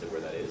honestly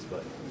where that is,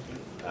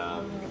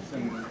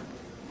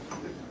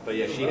 but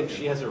yeah,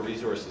 she has a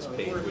resources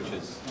page, which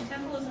is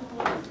Temple is in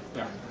Florida.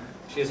 Yeah.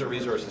 she has a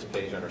resources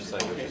page on her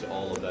site, which is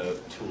all about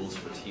tools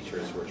for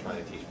teachers who are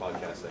trying to teach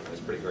podcasting.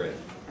 It's pretty great.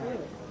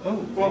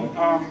 Oh, well,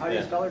 How do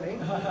you spell her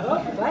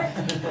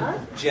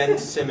name? Jen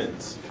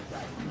Simmons.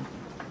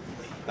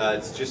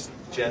 It's just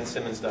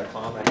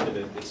jensimmons.com.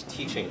 Actually, it's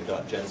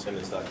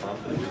teaching.jensimmons.com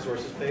for the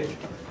resources page.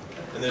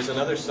 And there's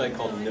another site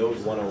called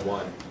Node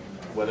 101,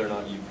 whether or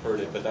not you've heard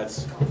it, but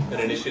that's an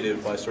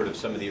initiative by sort of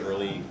some of the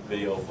early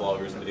video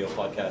bloggers and video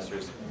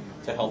podcasters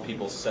to help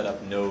people set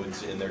up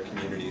nodes in their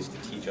communities to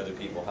teach other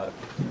people how to.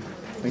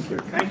 Thank you.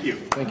 thank you.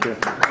 Thank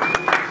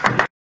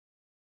you.